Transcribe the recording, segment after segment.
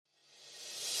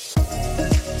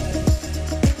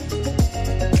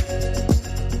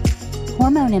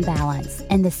hormone imbalance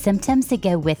and the symptoms that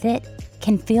go with it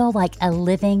can feel like a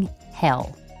living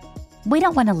hell. We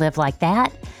don't want to live like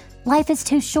that. Life is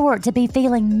too short to be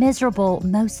feeling miserable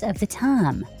most of the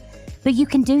time. But you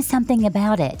can do something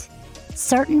about it.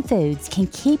 Certain foods can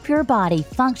keep your body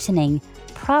functioning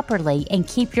properly and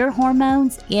keep your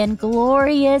hormones in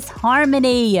glorious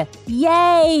harmony.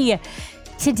 Yay!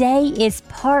 Today is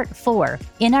part 4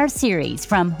 in our series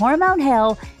From Hormone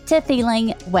Hell to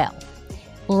Feeling Well.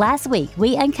 Last week,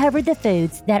 we uncovered the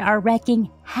foods that are wreaking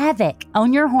havoc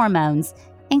on your hormones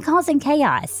and causing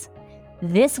chaos.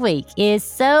 This week is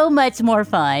so much more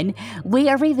fun. We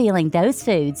are revealing those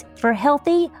foods for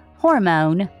healthy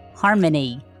hormone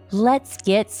harmony. Let's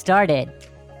get started.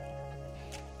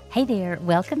 Hey there,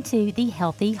 welcome to the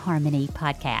Healthy Harmony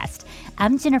Podcast.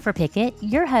 I'm Jennifer Pickett,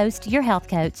 your host, your health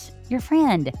coach, your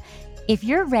friend. If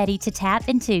you're ready to tap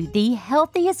into the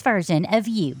healthiest version of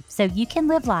you so you can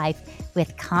live life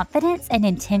with confidence and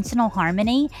intentional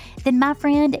harmony, then my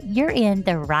friend, you're in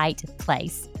the right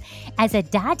place. As a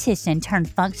dietitian turned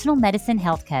functional medicine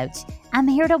health coach, I'm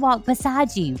here to walk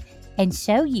beside you and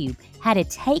show you how to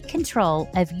take control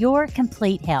of your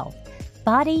complete health,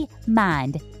 body,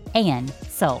 mind, and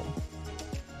soul.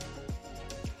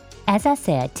 As I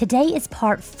said, today is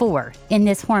part 4 in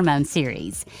this hormone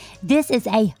series. This is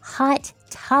a hot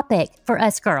topic for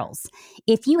us girls.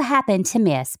 If you happen to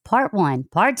miss part 1,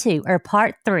 part 2, or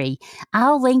part 3,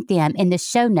 I'll link them in the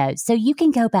show notes so you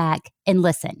can go back and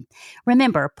listen.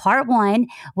 Remember, part 1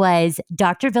 was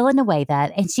Dr.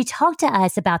 Villanueva, and she talked to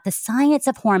us about the science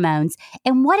of hormones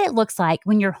and what it looks like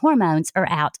when your hormones are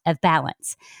out of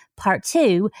balance. Part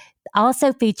 2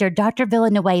 also featured Dr.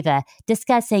 Villanueva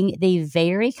discussing the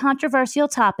very controversial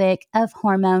topic of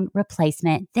hormone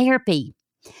replacement therapy.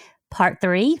 Part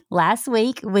 3, last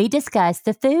week, we discussed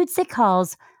the foods that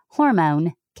cause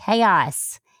hormone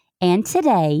chaos. And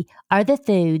today are the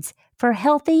foods for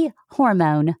healthy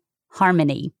hormone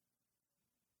harmony.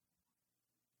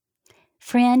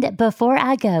 Friend, before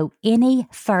I go any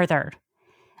further,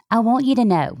 I want you to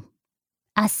know,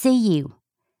 I see you.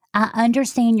 I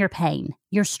understand your pain,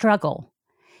 your struggle.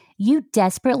 You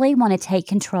desperately want to take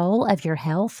control of your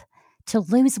health, to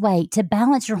lose weight, to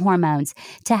balance your hormones,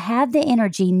 to have the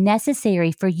energy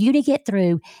necessary for you to get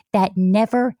through that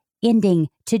never-ending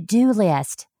to-do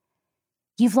list.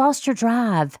 You've lost your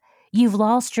drive, you've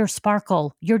lost your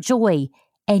sparkle, your joy,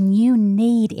 and you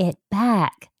need it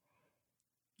back.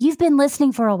 You've been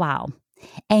listening for a while,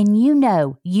 and you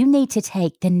know you need to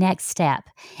take the next step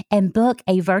and book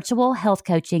a virtual health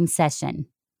coaching session.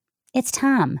 It's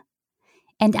time.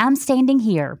 And I'm standing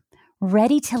here,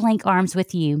 ready to link arms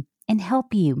with you and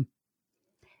help you.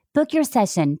 Book your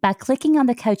session by clicking on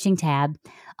the coaching tab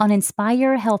on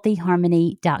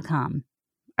InspireHealthyHarmony.com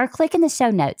or click in the show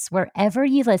notes wherever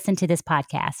you listen to this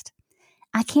podcast.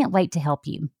 I can't wait to help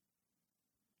you.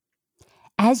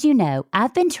 As you know,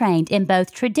 I've been trained in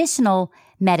both traditional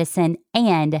medicine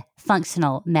and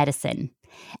functional medicine.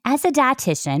 As a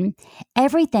dietitian,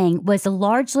 everything was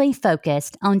largely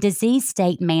focused on disease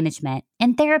state management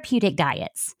and therapeutic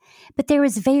diets. But there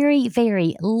was very,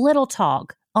 very little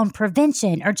talk on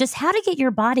prevention or just how to get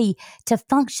your body to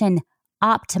function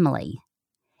optimally.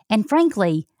 And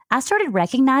frankly, I started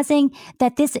recognizing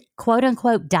that this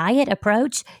quote-unquote diet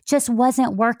approach just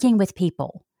wasn't working with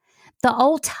people. The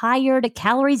old tired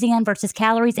calories in versus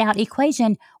calories out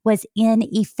equation was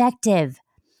ineffective.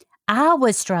 I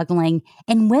was struggling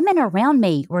and women around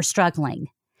me were struggling.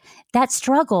 That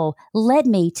struggle led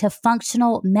me to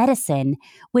functional medicine,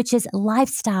 which is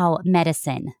lifestyle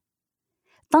medicine.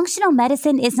 Functional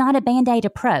medicine is not a Band-Aid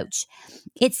approach.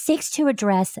 It seeks to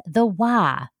address the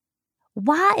why.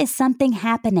 Why is something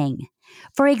happening?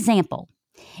 For example,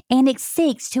 and it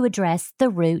seeks to address the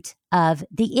root of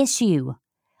the issue.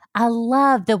 I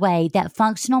love the way that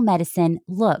functional medicine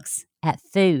looks at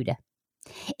food.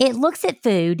 It looks at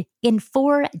food in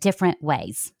 4 different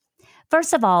ways.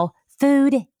 First of all,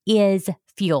 food is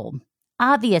fuel.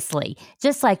 Obviously,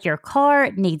 just like your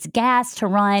car needs gas to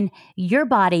run, your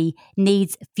body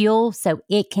needs fuel so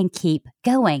it can keep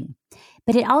going.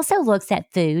 But it also looks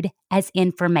at food as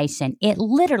information. It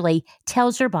literally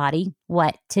tells your body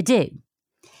what to do.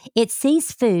 It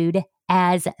sees food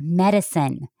as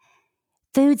medicine.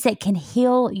 Foods that can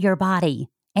heal your body.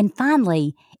 And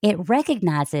finally, it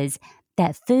recognizes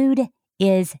that food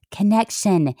is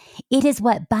connection. It is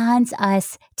what binds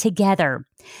us together.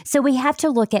 So we have to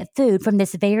look at food from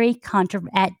this very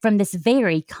comprehensive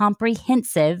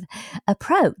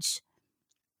approach.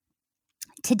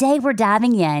 Today we're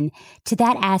diving in to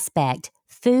that aspect.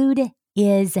 Food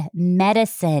is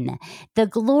medicine, the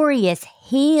glorious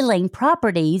healing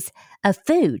properties of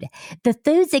food, the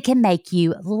foods that can make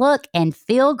you look and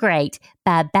feel great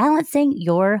by balancing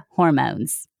your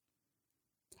hormones.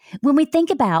 When we think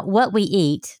about what we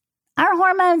eat, our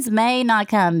hormones may not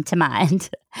come to mind,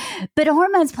 but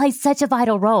hormones play such a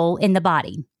vital role in the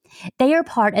body. They are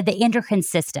part of the endocrine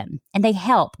system, and they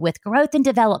help with growth and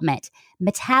development,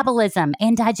 metabolism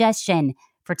and digestion,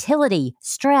 fertility,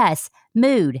 stress,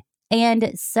 mood,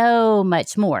 and so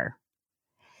much more.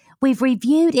 We've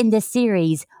reviewed in this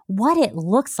series what it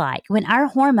looks like when our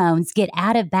hormones get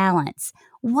out of balance,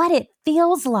 what it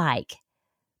feels like.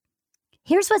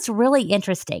 Here's what's really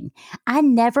interesting. I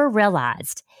never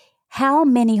realized how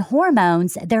many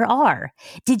hormones there are.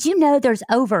 Did you know there's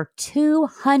over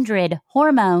 200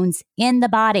 hormones in the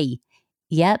body?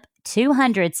 Yep,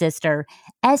 200, sister.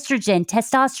 Estrogen,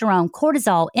 testosterone,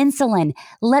 cortisol, insulin,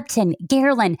 leptin,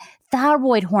 ghrelin,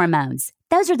 thyroid hormones.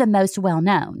 Those are the most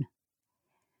well-known.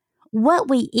 What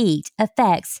we eat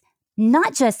affects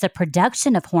not just the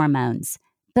production of hormones,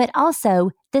 but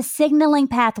also the signaling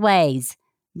pathways,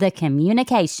 the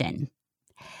communication.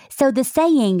 So the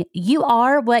saying, you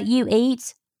are what you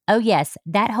eat, oh yes,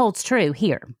 that holds true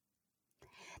here.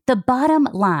 The bottom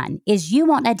line is you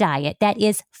want a diet that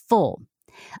is full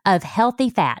of healthy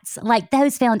fats, like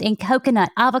those found in coconut,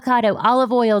 avocado,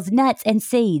 olive oils, nuts, and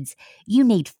seeds. You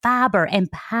need fiber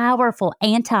and powerful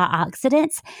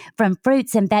antioxidants from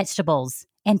fruits and vegetables.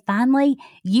 And finally,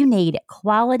 you need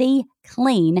quality,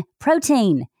 clean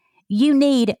protein. You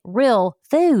need real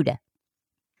food.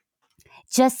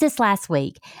 Just this last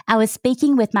week, I was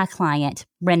speaking with my client,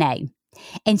 Renee,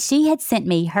 and she had sent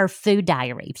me her food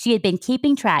diary. She had been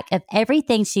keeping track of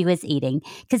everything she was eating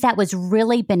because that was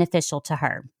really beneficial to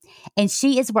her. And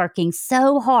she is working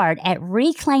so hard at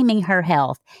reclaiming her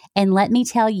health. And let me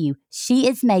tell you, she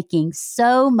is making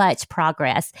so much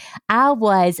progress. I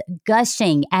was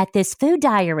gushing at this food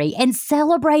diary and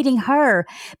celebrating her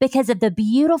because of the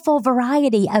beautiful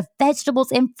variety of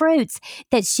vegetables and fruits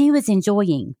that she was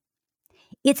enjoying.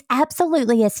 It's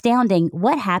absolutely astounding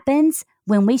what happens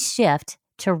when we shift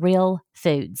to real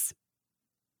foods.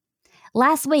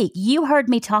 Last week, you heard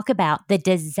me talk about the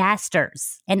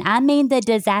disasters, and I mean the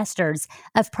disasters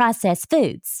of processed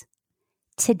foods.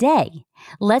 Today,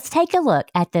 let's take a look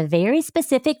at the very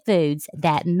specific foods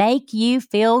that make you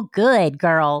feel good,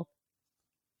 girl.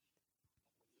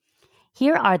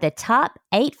 Here are the top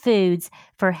 8 foods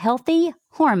for healthy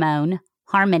hormone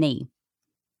harmony.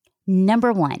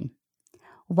 Number 1.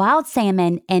 Wild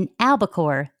salmon and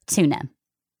albacore tuna.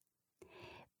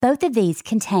 Both of these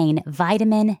contain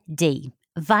vitamin D.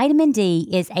 Vitamin D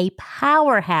is a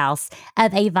powerhouse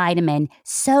of a vitamin,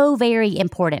 so very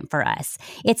important for us.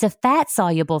 It's a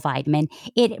fat-soluble vitamin.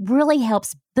 It really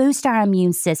helps boost our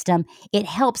immune system. It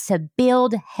helps to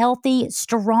build healthy,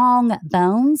 strong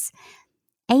bones.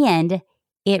 And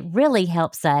it really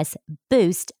helps us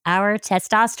boost our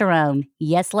testosterone.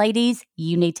 Yes, ladies,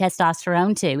 you need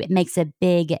testosterone too. It makes a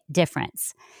big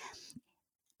difference.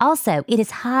 Also, it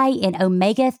is high in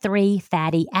omega-3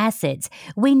 fatty acids.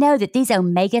 We know that these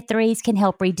omega-3s can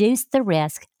help reduce the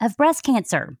risk of breast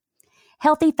cancer.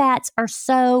 Healthy fats are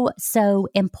so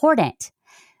important.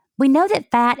 We know that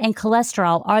fat and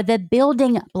cholesterol are the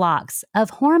building blocks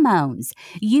of hormones.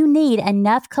 You need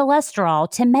enough cholesterol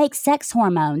to make sex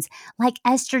hormones like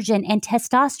estrogen and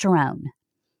testosterone.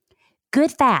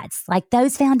 Good fats, like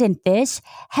those found in fish,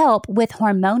 help with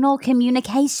hormonal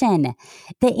communication.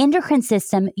 The endocrine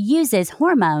system uses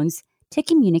hormones to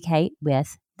communicate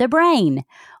with the brain,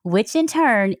 which in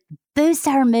turn boosts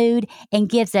our mood and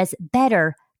gives us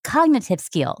better cognitive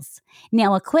skills.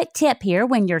 Now, a quick tip here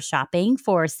when you're shopping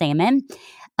for salmon,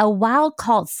 a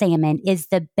wild-caught salmon is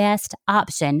the best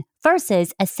option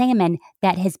versus a salmon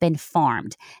that has been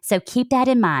farmed. So keep that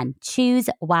in mind. Choose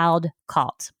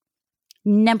wild-caught.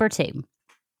 Number 2,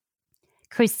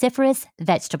 cruciferous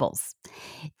vegetables.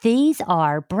 These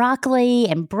are broccoli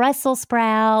and Brussels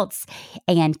sprouts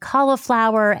and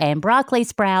cauliflower and broccoli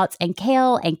sprouts and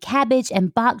kale and cabbage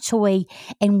and bok choy.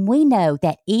 And we know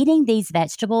that eating these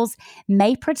vegetables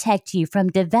may protect you from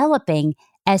developing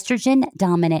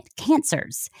estrogen-dominant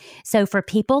cancers. So for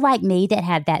people like me that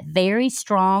have that very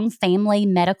strong family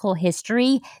medical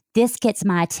history, this gets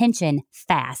my attention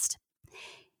fast.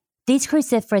 These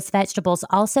cruciferous vegetables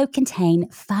also contain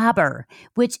fiber,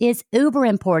 which is uber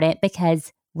important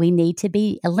because we need to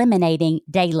be eliminating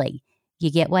daily.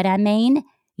 You get what I mean?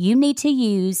 You need to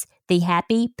use the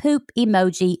happy poop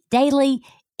emoji daily,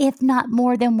 if not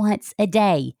more than once a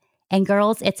day. And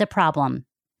girls, it's a problem.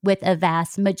 with a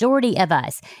vast majority of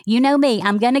us. You know me,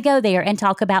 I'm going to go there and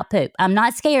talk about poop. I'm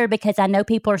not scared because I know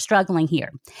people are struggling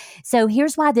here. So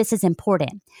here's why this is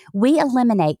important. We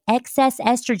eliminate excess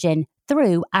estrogen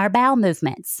through our bowel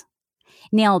movements.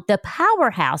 Now, the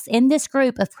powerhouse in this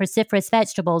group of cruciferous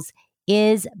vegetables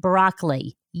is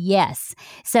broccoli. Yes.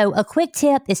 So a quick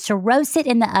tip is to roast it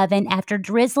in the oven after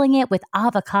drizzling it with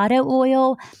avocado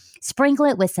oil. Sprinkle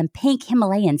it with some pink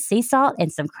Himalayan sea salt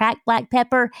and some cracked black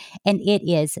pepper, and it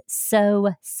is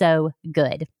so, so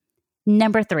good.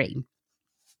 Number 3,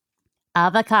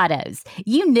 avocados.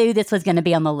 You knew this was going to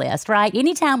be on the list, right?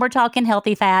 Anytime we're talking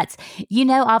healthy fats, you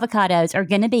know avocados are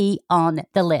going to be on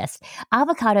the list.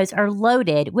 Avocados are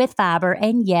loaded with fiber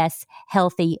and, yes,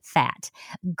 healthy fat.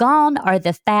 Gone are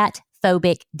the fat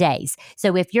phobic days.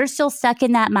 So if you're still stuck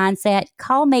in that mindset,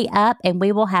 call me up and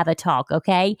we will have a talk,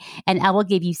 okay? And I will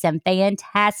give you some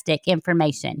fantastic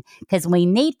information because we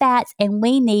need fats and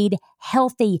we need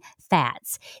healthy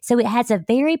fats. So it has a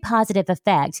very positive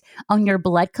effect on your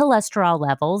blood cholesterol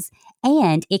levels,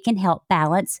 and it can help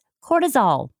balance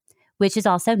cortisol, which is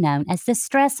also known as the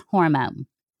stress hormone.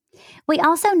 We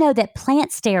also know that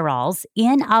plant sterols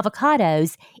in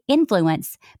avocados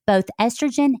influence both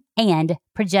estrogen and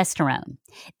progesterone.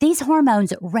 These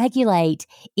hormones regulate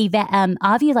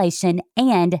ovulation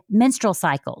and menstrual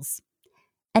cycles.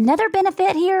 Another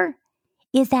benefit here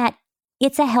is that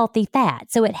it's a healthy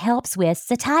fat, so it helps with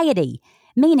satiety,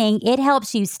 meaning it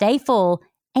helps you stay full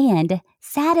and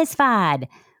satisfied.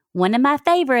 One of my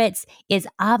favorites is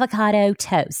avocado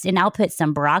toast, and I'll put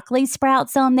some broccoli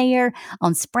sprouts on there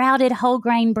on sprouted whole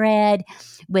grain bread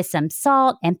with some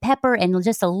salt and pepper and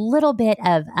just a little bit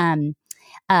of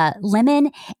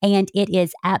lemon, and it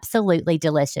is absolutely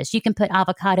delicious. You can put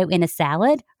avocado in a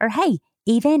salad or, hey,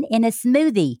 even in a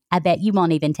smoothie. I bet you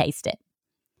won't even taste it.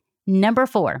 Number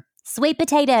 4. Sweet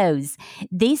potatoes.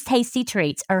 These tasty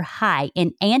treats are high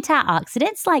in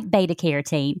antioxidants like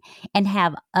beta-carotene and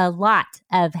have a lot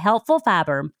of helpful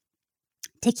fiber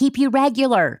to keep you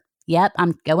regular. Yep,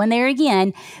 I'm going there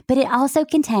again. But it also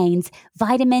contains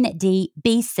vitamin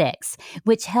B6,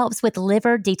 which helps with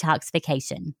liver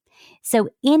detoxification. So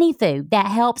any food that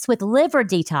helps with liver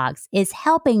detox is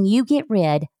helping you get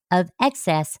rid of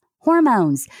excess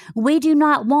hormones. We do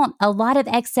not want a lot of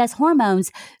excess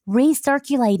hormones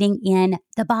recirculating in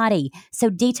the body. So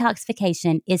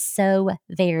detoxification is so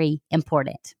very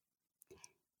important.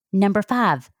 Number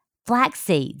 5, flax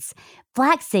seeds.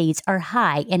 Flax seeds are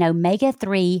high in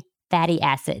omega-3 fatty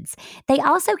acids. They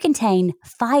also contain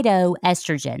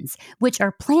phytoestrogens, which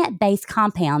are plant-based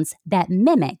compounds that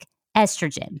mimic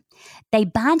estrogen. They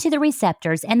bind to the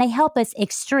receptors and they help us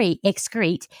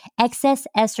excrete excess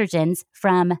estrogens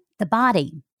from the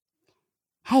body.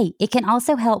 Hey, it can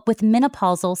also help with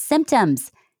menopausal symptoms.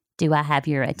 Do I have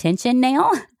your attention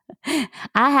now?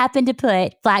 I happen to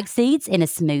put flax seeds in a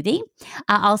smoothie.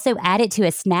 I also add it to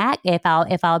a snack if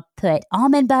I'll put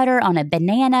almond butter on a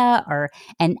banana or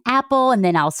an apple, and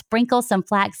then I'll sprinkle some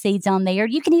flax seeds on there.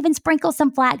 You can even sprinkle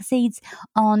some flax seeds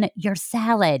on your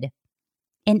salad.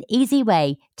 An easy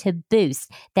way to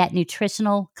boost that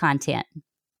nutritional content.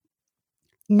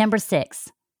 Number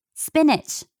 6,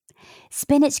 spinach.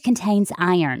 Spinach contains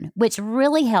iron, which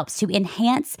really helps to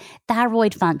enhance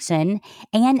thyroid function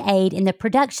and aid in the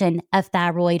production of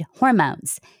thyroid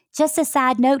hormones. Just a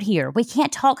side note here, we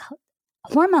can't talk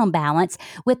hormone balance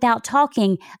without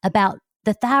talking about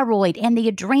the thyroid and the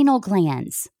adrenal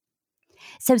glands.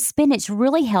 So spinach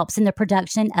really helps in the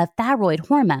production of thyroid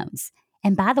hormones.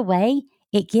 And by the way,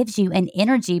 it gives you an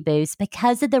energy boost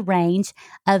because of the range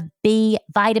of B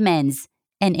vitamins.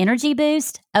 An energy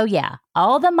boost? Oh yeah,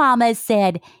 all the mamas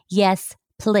said, yes,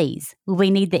 please, we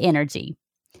need the energy.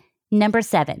 Number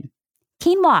 7,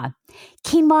 quinoa.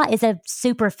 Quinoa is a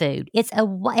superfood. It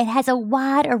has a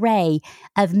wide array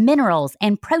of minerals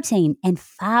and protein and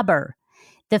fiber.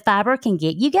 The fiber can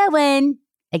get you going.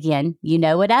 Again, you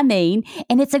know what I mean.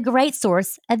 And it's a great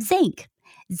source of zinc.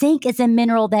 Zinc is a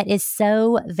mineral that is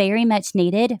so very much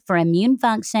needed for immune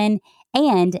function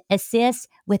and assists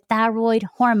with thyroid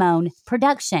hormone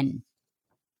production.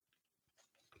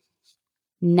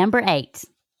 Number 8,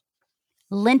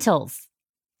 lentils.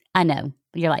 I know,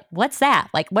 you're like, what's that?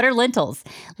 Like, what are lentils?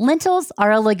 Lentils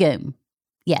are a legume.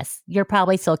 Yes, you're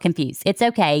probably still confused. It's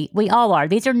okay. We all are.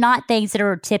 These are not things that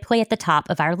are typically at the top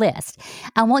of our list.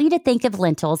 I want you to think of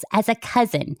lentils as a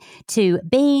cousin to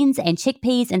beans and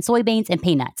chickpeas and soybeans and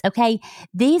peanuts, okay?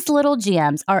 These little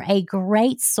gems are a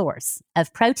great source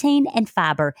of protein and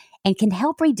fiber and can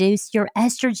help reduce your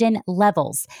estrogen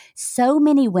levels. So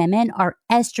many women are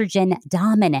estrogen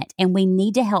dominant, and we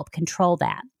need to help control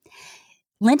that.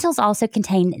 Lentils also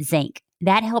contain zinc.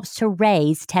 That helps to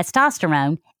raise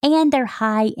testosterone, and they're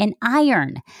high in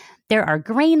iron. There are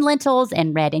green lentils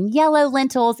and red and yellow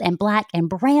lentils and black and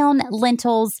brown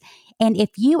lentils. And if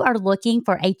you are looking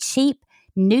for a cheap,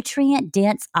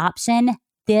 nutrient-dense option,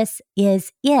 this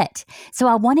is it. So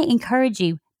I want to encourage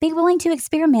you, be willing to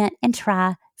experiment and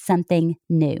try something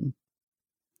new.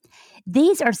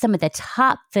 These are some of the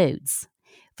top foods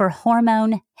for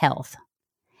hormone health.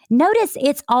 Notice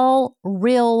it's all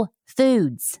real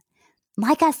foods.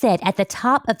 Like I said at the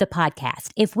top of the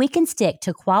podcast, if we can stick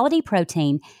to quality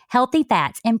protein, healthy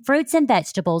fats, and fruits and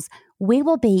vegetables, we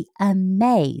will be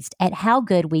amazed at how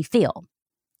good we feel.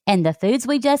 And the foods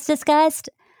we just discussed?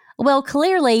 Well,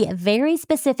 clearly very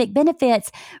specific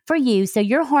benefits for you so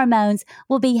your hormones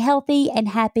will be healthy and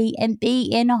happy and be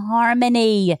in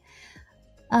harmony.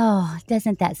 Oh,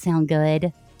 doesn't that sound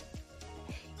good?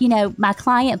 You know, my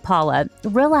client Paula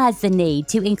realized the need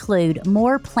to include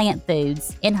more plant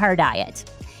foods in her diet.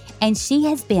 And she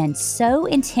has been so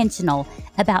intentional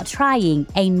about trying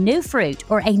a new fruit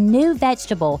or a new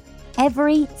vegetable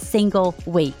every single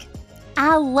week.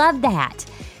 I love that.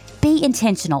 Be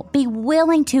intentional. Be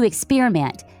willing to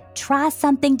experiment. Try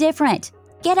something different.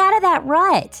 Get out of that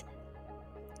rut.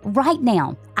 Right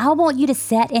now, I want you to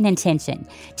set an intention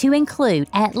to include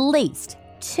at least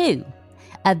 2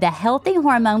 of the healthy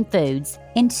hormone foods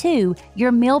into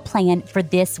your meal plan for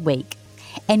this week.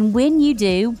 And when you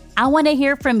do, I want to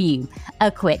hear from you.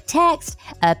 A quick text,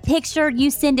 a picture,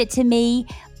 you send it to me,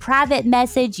 private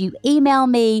message, you email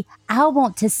me. I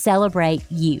want to celebrate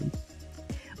you.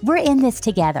 We're in this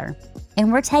together,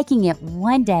 and we're taking it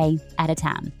one day at a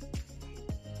time.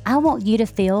 I want you to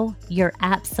feel your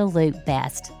absolute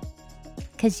best,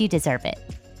 because you deserve it.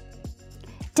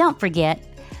 Don't forget,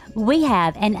 we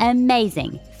have an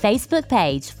amazing Facebook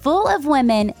page full of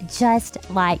women just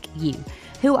like you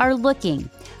who are looking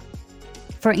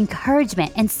for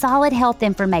encouragement and solid health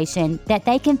information that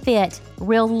they can fit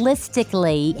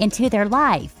realistically into their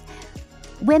life.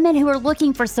 Women who are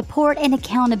looking for support and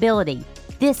accountability.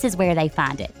 This is where they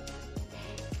find it.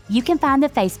 You can find the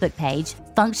Facebook page,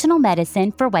 Functional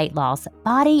Medicine for Weight Loss,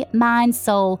 Body, Mind,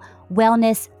 Soul,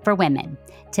 Wellness for Women.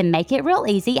 To make it real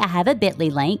easy, I have a bit.ly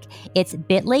link. It's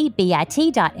bit.ly/FM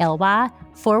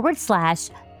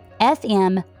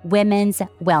Women's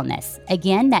Wellness.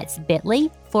 Again, that's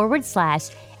bit.ly/FM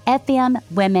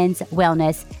Women's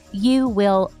Wellness. You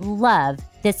will love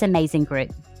this amazing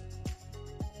group.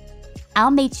 I'll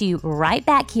meet you right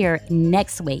back here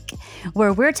next week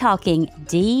where we're talking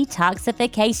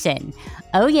detoxification.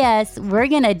 Oh yes, we're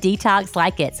going to detox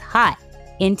like it's hot.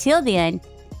 Until then,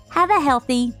 have a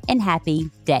healthy and happy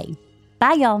day.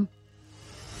 Bye, y'all.